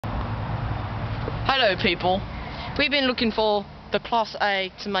Hello people, we've been looking for the Class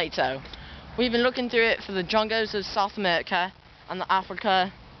A tomato. We've been looking through it for the jungles of South America and the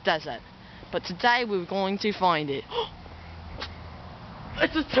Africa desert. But today we're going to find it.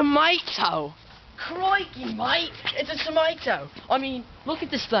 It's a tomato! Crikey mate, it's a tomato! I mean, look at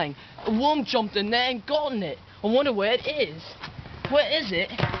this thing. A worm jumped in there and gotten it. I wonder where it is. Where is it?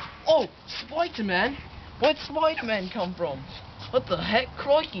 Oh, Spider-Man! Where'd Spider-Man come from? What the heck?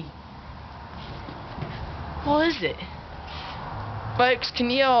 Crikey! What is it? Folks, can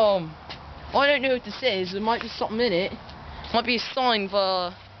you, I don't know what this is. There might be something in it. Might be a sign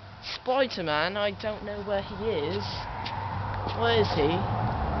for Spider-Man. I don't know where he is. Where is he?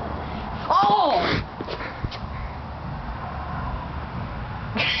 Oh!